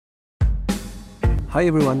Hi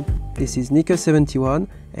everyone, this is Nika71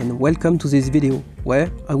 and welcome to this video where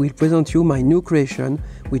I will present you my new creation,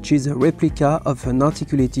 which is a replica of an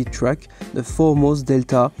articulated truck, the Foremost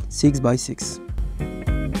Delta 6x6.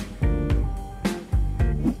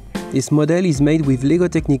 This model is made with LEGO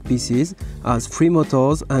Technic pieces, has 3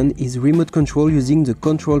 motors and is remote controlled using the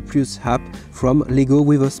Control+ app from LEGO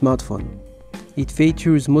with a smartphone. It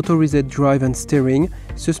features motorized drive and steering,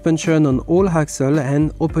 suspension on all axles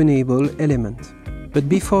and openable elements. But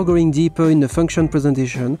before going deeper in the function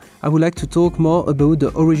presentation, I would like to talk more about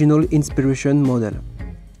the original inspiration model.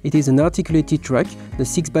 It is an articulated truck, the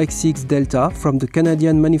 6x6 Delta from the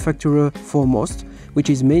Canadian manufacturer Foremost, which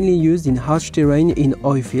is mainly used in harsh terrain in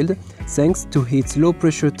oilfield, thanks to its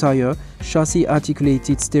low-pressure tire, chassis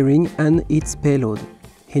articulated steering and its payload.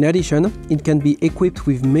 In addition, it can be equipped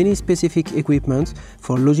with many specific equipment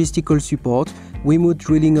for logistical support, remote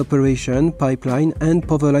drilling operation, pipeline and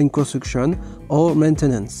powerline construction or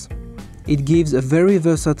maintenance. It gives a very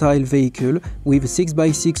versatile vehicle with a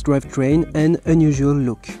 6x6 drivetrain and unusual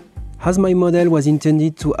look. As my model was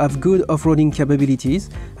intended to have good off-roading capabilities,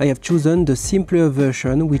 I have chosen the simpler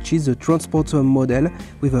version, which is a transporter model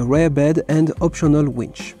with a rear bed and optional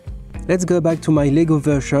winch. Let's go back to my LEGO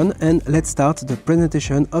version and let's start the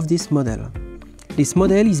presentation of this model. This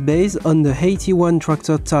model is based on the 81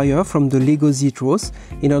 tractor tire from the LEGO Zetros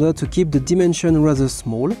in order to keep the dimension rather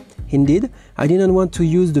small. Indeed, I didn't want to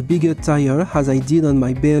use the bigger tire as I did on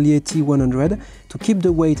my Berlier T100 to keep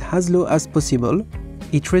the weight as low as possible.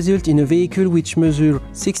 It results in a vehicle which measures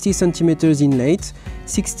 60 cm in length,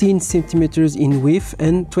 16 cm in width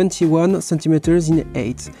and 21 cm in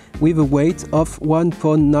height, with a weight of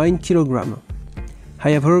 1.9 kg. I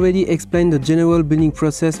have already explained the general building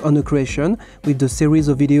process on the creation with the series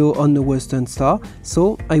of videos on the Western Star,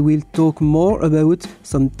 so I will talk more about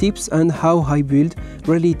some tips and how I build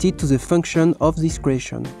related to the function of this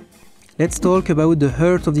creation. Let's talk about the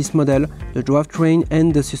heart of this model, the drivetrain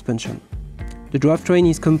and the suspension. The drivetrain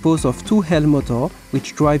is composed of 2 L motors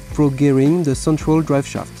which drive through gearing the central drive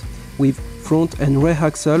shaft, with front and rear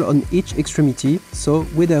axle on each extremity, so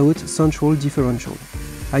without central differential.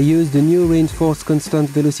 I used the new reinforced constant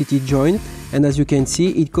velocity joint, and as you can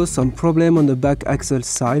see it caused some problem on the back axle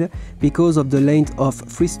side because of the length of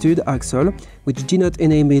 3 stud axle, which did not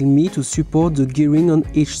enable me to support the gearing on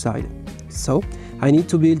each side. So I need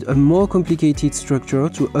to build a more complicated structure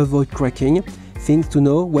to avoid cracking, things to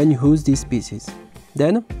know when you use these pieces.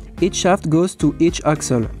 Then, each shaft goes to each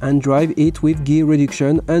axle and drive it with gear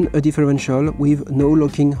reduction and a differential with no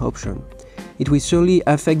locking option. It will surely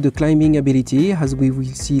affect the climbing ability, as we will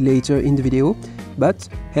see later in the video, but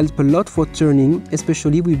helps a lot for turning,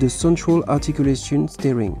 especially with the central articulation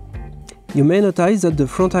steering. You may notice that the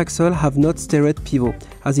front axle have not steered pivot,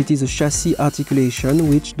 as it is a chassis articulation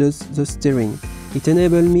which does the steering. It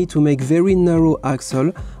enabled me to make very narrow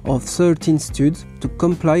axle of 13 studs to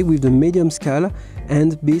comply with the medium scale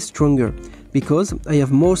and be stronger, because I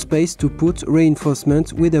have more space to put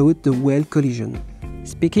reinforcement without the wheel collision.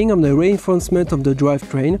 Speaking of the reinforcement of the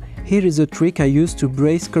drivetrain, here is a trick I use to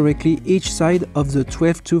brace correctly each side of the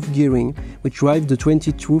 12-tooth gearing, which drives the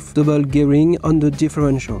 20-tooth double gearing on the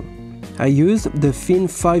differential. I use the thin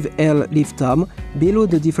 5L lift arm below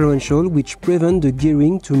the differential, which prevents the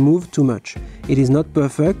gearing to move too much. It is not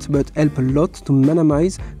perfect, but helps a lot to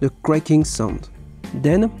minimize the cracking sound.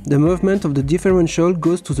 Then, the movement of the differential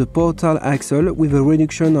goes to the portal axle with a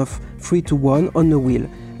reduction of 3:1 on the wheel,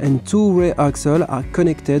 and 2 rear axles are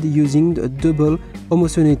connected using a double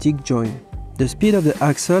homocynetic joint. The speed of the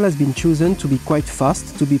axle has been chosen to be quite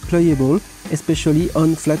fast to be pliable, especially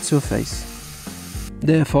on flat surface.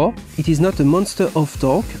 Therefore, it is not a monster of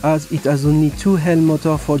torque, as it has only 2 L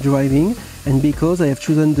motor for driving, and because I have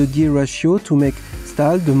chosen the gear ratio to make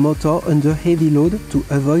stall the motor under heavy load to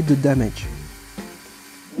avoid the damage.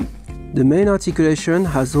 The main articulation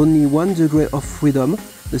has only 1 degree of freedom,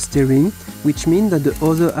 the steering, which means that the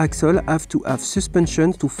other axles have to have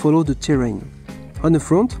suspension to follow the terrain. On the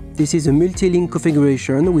front, this is a multi-link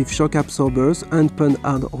configuration with shock absorbers and pun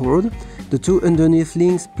hard rod. The 2 underneath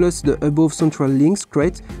links plus the above central links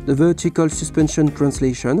create the vertical suspension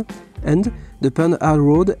translation, and the pun hard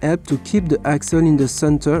rod help to keep the axle in the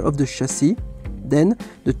center of the chassis. Then,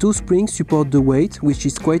 the 2 springs support the weight, which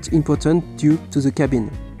is quite important due to the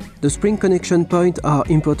cabin. The spring connection points are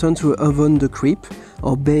important to avoid the creep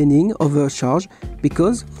or bending overcharge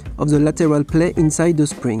because of the lateral play inside the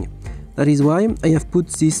spring. That is why I have put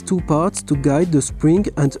these 2 parts to guide the spring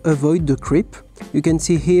and avoid the creep. You can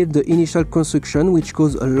see here the initial construction, which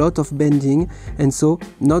caused a lot of bending and so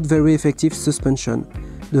not very effective suspension.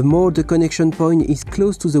 The more the connection point is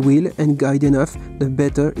close to the wheel and guide enough, the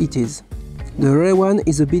better it is. The rear one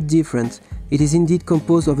is a bit different. It is indeed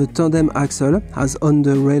composed of a tandem axle, as on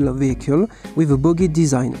the rail vehicle, with a bogied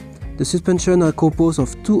design. The suspension are composed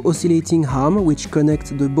of two oscillating arms which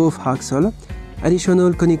connect the both axles.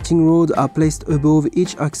 Additional connecting rods are placed above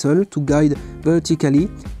each axle to guide vertically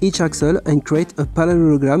each axle and create a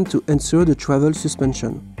parallelogram to ensure the travel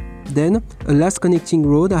suspension. Then, a last connecting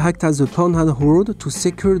rod acts as a panhard rod to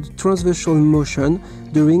secure the transversal motion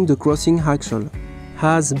during the crossing axle.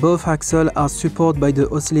 As both axles are supported by the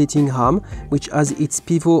oscillating arm, which has its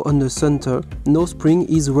pivot on the center, no spring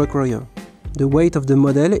is required. The weight of the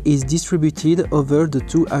model is distributed over the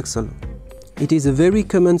two axles. It is a very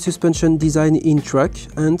common suspension design in truck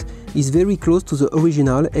and is very close to the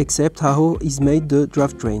original except how is made the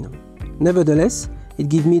drivetrain. Nevertheless, it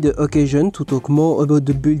gives me the occasion to talk more about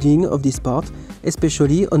the building of this part,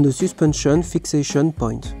 especially on the suspension fixation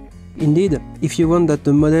point. Indeed, if you want that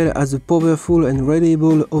the model has a powerful and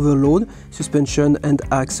reliable overload, suspension and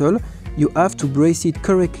axle, you have to brace it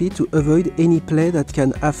correctly to avoid any play that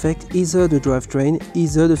can affect either the drivetrain,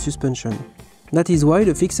 either the suspension. That is why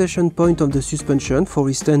the fixation point of the suspension, for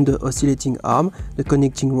instance the oscillating arm, the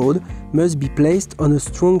connecting rod, must be placed on a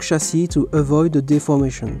strong chassis to avoid the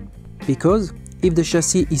deformation. Because if the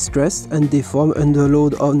chassis is stressed and deformed under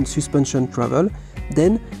load on suspension travel,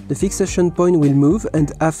 then the fixation point will move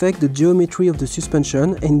and affect the geometry of the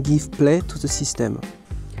suspension and give play to the system.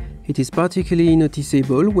 It is particularly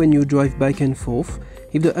noticeable when you drive back and forth.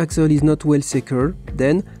 If the axle is not well secured,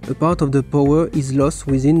 then a part of the power is lost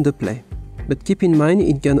within the play. But keep in mind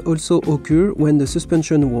it can also occur when the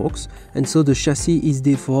suspension works and so the chassis is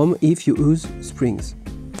deformed if you use springs.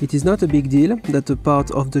 It is not a big deal that a part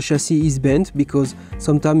of the chassis is bent because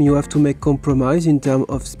sometimes you have to make compromise in terms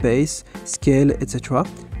of space, scale, etc.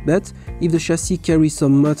 But if the chassis carries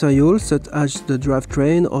some material such as the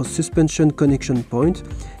drivetrain or suspension connection point,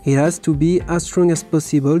 it has to be as strong as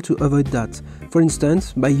possible to avoid that, for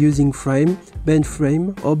instance by using frame, bent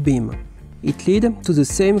frame or beam. It leads to the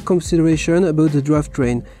same consideration about the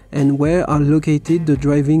drivetrain and where are located the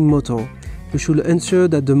driving motor. We should ensure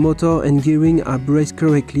that the motor and gearing are braced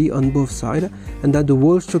correctly on both sides and that the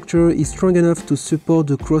whole structure is strong enough to support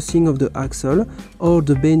the crossing of the axle or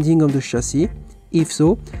the bending of the chassis. If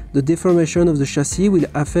so, the deformation of the chassis will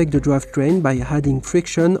affect the drivetrain by adding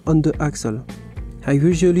friction on the axle. I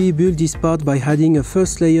usually build this part by adding a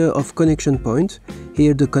first layer of connection point,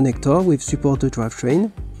 here the connector with support the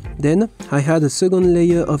drivetrain. Then I add a second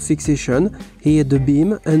layer of fixation, here the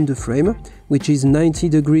beam and the frame, which is 90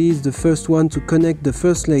 degrees the first one to connect the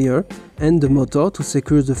first layer, and the motor to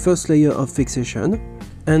secure the first layer of fixation.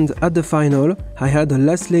 And at the final, I add a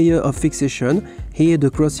last layer of fixation, here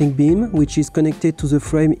the crossing beam, which is connected to the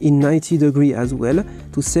frame in 90 degrees as well,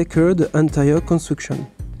 to secure the entire construction.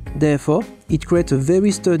 Therefore, it creates a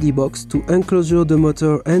very sturdy box to enclosure the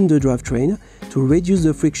motor and the drivetrain to reduce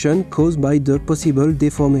the friction caused by the possible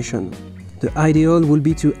deformation. The ideal would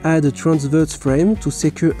be to add a transverse frame to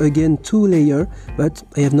secure again two layers, but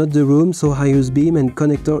I have not the room, so I use beam and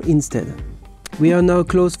connector instead. We are now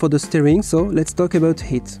close for the steering, so let's talk about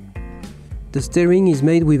it. The steering is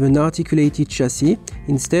made with an articulated chassis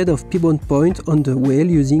instead of pivot point on the wheel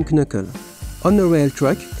using knuckle. On a rail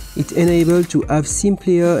track, it enables to have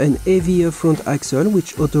simpler and heavier front axle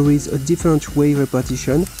which authorize a different weight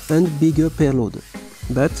repartition and bigger payload.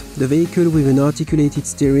 But the vehicle with an articulated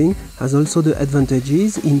steering has also the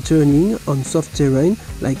advantages in turning on soft terrain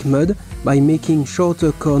like mud by making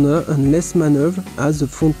shorter corner and less maneuver as the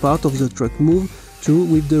front part of the truck moves through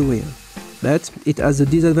with the rear. But it has the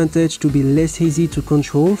disadvantage to be less easy to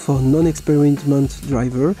control for non-experienced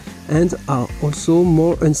driver and are also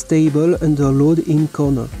more unstable under load in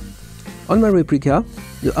corner. On my replica,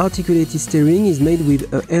 the articulated steering is made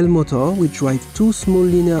with a L motor which drives two small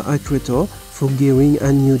linear actuators for gearing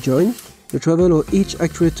and new joint. The travel of each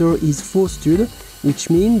actuator is 4 stud, which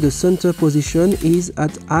means the center position is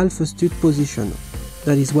at half a stud position.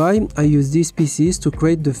 That is why I use these pieces to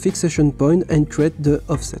create the fixation point and create the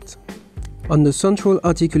offset. On the central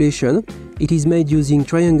articulation, it is made using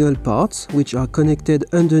triangle parts which are connected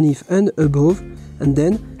underneath and above and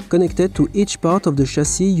then connected to each part of the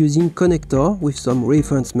chassis using connector with some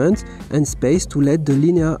reinforcement and space to let the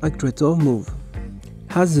linear actuator move.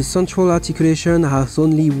 As the central articulation has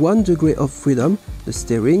only 1 degree of freedom, the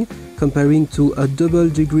steering, comparing to a double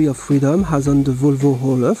degree of freedom as on the Volvo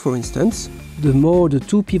roller for instance, the more the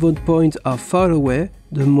two pivot points are far away,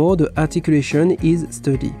 the more the articulation is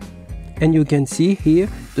sturdy. And you can see here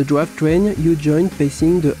the drivetrain U-joint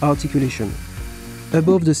facing the articulation.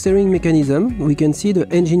 Above the steering mechanism, we can see the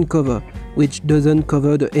engine cover, which doesn't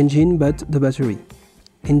cover the engine but the battery.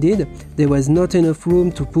 Indeed, there was not enough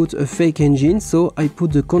room to put a fake engine, so I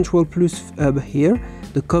put the Control Plus hub here.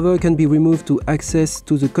 The cover can be removed to access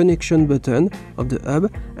to the connection button of the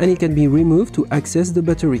hub, and it can be removed to access the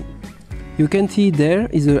battery. You can see there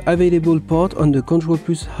is an available port on the Control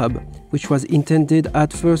Plus hub, which was intended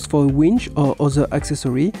at first for a winch or other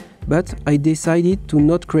accessory, but I decided to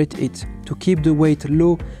not create it, to keep the weight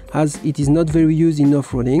low as it is not very used in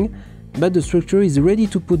off-roading, but the structure is ready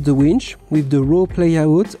to put the winch with the raw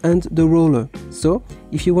playout and the roller, so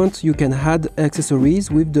if you want you can add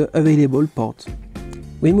accessories with the available port.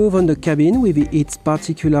 We move on the cabin with its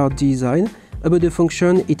particular design. About the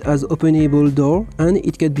function, it has openable door and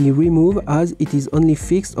it can be removed as it is only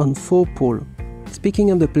fixed on 4 poles.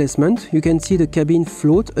 Speaking of the placement, you can see the cabin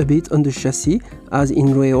float a bit on the chassis as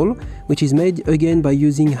in rail, which is made again by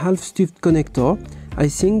using half-stuffed connector. I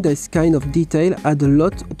think this kind of detail adds a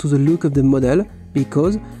lot to the look of the model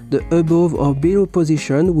because the above or below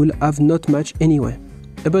position will have not much anyway.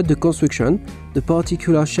 About the construction, the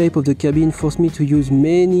particular shape of the cabin forced me to use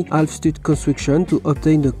many half-stud construction to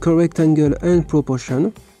obtain the correct angle and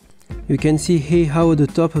proportion. You can see here how the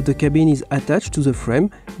top of the cabin is attached to the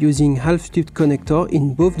frame using half-stud connector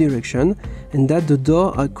in both directions, and that the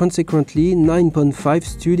doors are consequently 9.5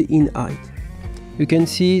 stud in height. You can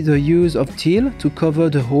see the use of teal to cover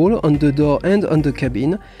the hole on the door and on the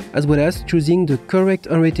cabin, as well as choosing the correct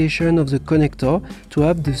orientation of the connector to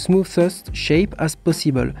have the smoothest shape as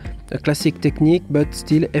possible. A classic technique but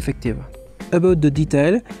still effective. About the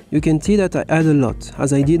detail, you can see that I add a lot,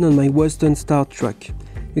 as I did on my Western Star truck.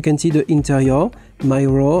 You can see the interior,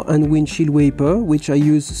 mirror and windshield wiper, which I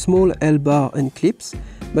use small L-bar and clips,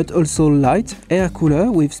 but also light, air cooler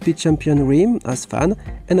with Speed Champion rim as fan,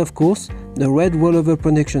 and of course the red rollover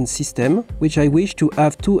protection system, which I wish to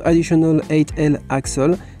have 2 additional 8L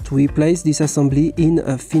axles to replace this assembly in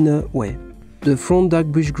a thinner way. The front dark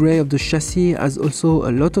brush grey of the chassis has also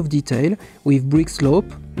a lot of detail with brick slope,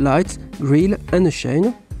 lights, grille and a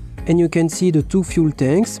chain. And you can see the 2 fuel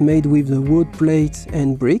tanks made with the wood plates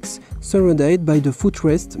and bricks, surrounded by the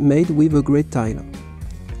footrest made with a grey tile.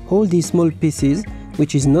 All these small pieces,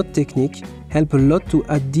 which is not Technic, help a lot to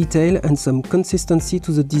add detail and some consistency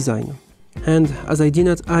to the design. And as I did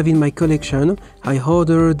not have in my collection, I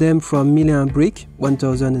ordered them from Milan Brick,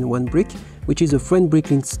 1001 Brick, which is a French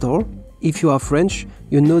bricklink store. If you are French,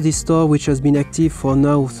 you know this store, which has been active for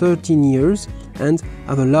now 13 years and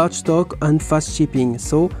have a large stock and fast shipping,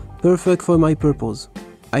 so perfect for my purpose.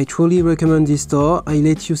 I truly recommend this store. I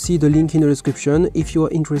let you see the link in the description if you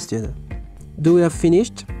are interested. Do we have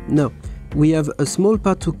finished? No. We have a small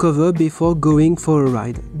part to cover before going for a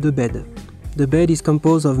ride, the bed. The bed is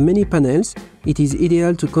composed of many panels. It is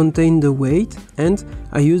ideal to contain the weight, and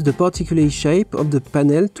I use the particular shape of the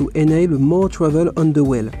panel to enable more travel on the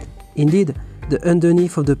wheel. Indeed, the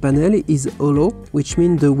underneath of the panel is hollow, which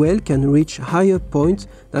means the wheel can reach higher points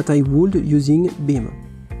than I would using beam.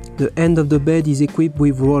 The end of the bed is equipped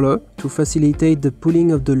with roller to facilitate the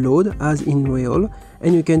pulling of the load as in rail,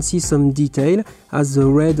 and you can see some detail as the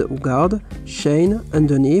red guard, chain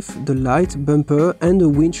underneath, the light bumper and the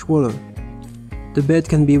winch roller. The bed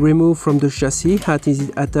can be removed from the chassis as it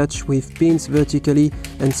is attached with pins vertically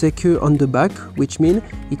and secure on the back, which means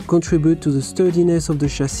it contributes to the sturdiness of the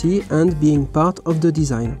chassis and being part of the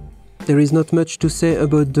design. There is not much to say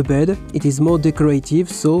about the bed, it is more decorative,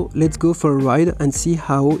 so let's go for a ride and see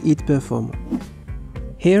how it performs.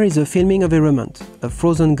 Here is a filming environment, a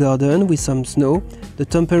frozen garden with some snow, the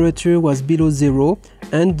temperature was below 0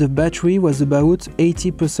 and the battery was about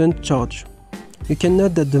 80% charged. You can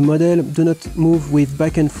note that the model do not move with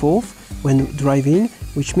back and forth when driving,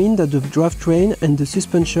 which means that the drivetrain and the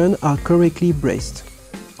suspension are correctly braced.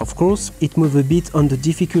 Of course, it moves a bit on the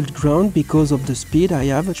difficult ground because of the speed I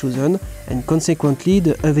have chosen and consequently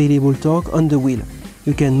the available torque on the wheel.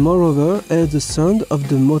 You can moreover hear the sound of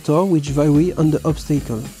the motor which vary on the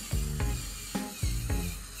obstacle.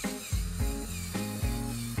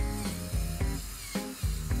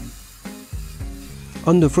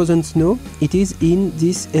 On the frozen snow, it is in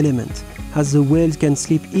this element, as the wheels can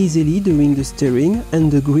slip easily during the steering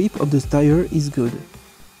and the grip of the tire is good.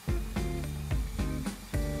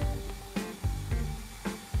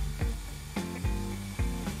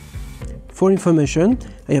 For information,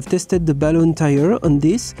 I have tested the balloon tire on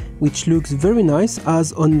this, which looks very nice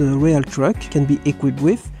as on the real truck can be equipped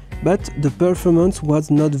with, but the performance was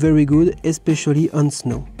not very good, especially on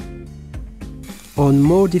snow. On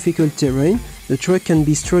more difficult terrain, the truck can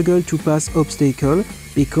be struggled to pass obstacles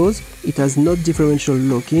because it has not differential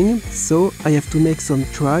locking, so I have to make some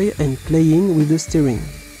try and playing with the steering.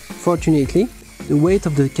 Fortunately, The weight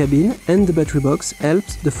of the cabin and the battery box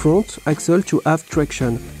helps the front axle to have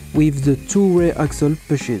traction with the two rear axle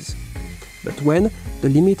pushes. But when the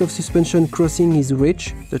limit of suspension crossing is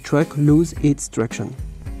reached, the truck loses its traction.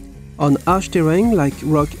 On harsh terrain like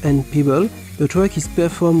rock and pebble, the truck is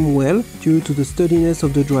performed well due to the sturdiness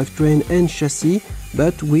of the drivetrain and chassis,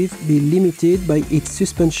 but will be limited by its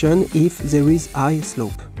suspension if there is high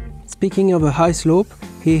slope. Speaking of a high slope,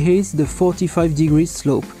 here is the 45-degree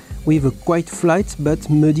slope, with a quite flat but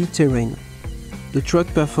muddy terrain. The truck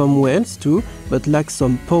performs well too, but lacks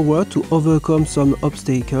some power to overcome some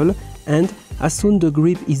obstacle, and as soon the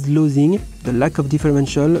grip is losing, the lack of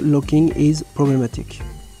differential locking is problematic.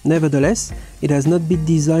 Nevertheless, it has not been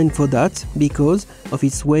designed for that because of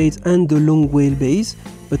its weight and the long wheelbase,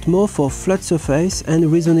 but more for flat surface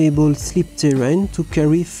and reasonable slip terrain to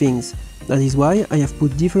carry things. That is why I have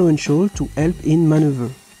put differential to help in maneuver.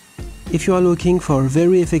 If you are looking for a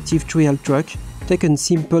very effective trial truck, take a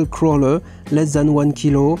simple crawler, less than 1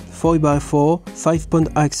 kg, 4x4, 5-point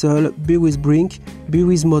axle, be with brink, be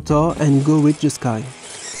with motor and go reach the sky.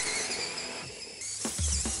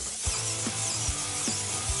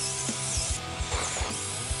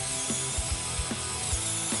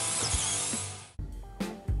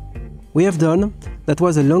 We have done. That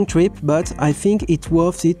was a long trip, but I think it's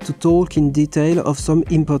worth it to talk in detail of some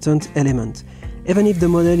important elements. Even if the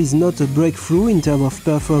model is not a breakthrough in terms of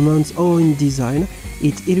performance or in design,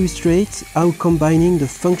 it illustrates how combining the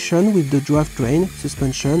function with the drivetrain,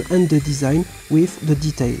 suspension and the design with the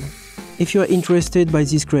detail. If you are interested by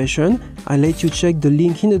this creation, I let you check the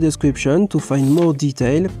link in the description to find more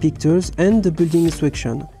detail, pictures and the building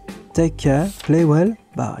instruction. Take care, play well,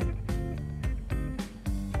 bye.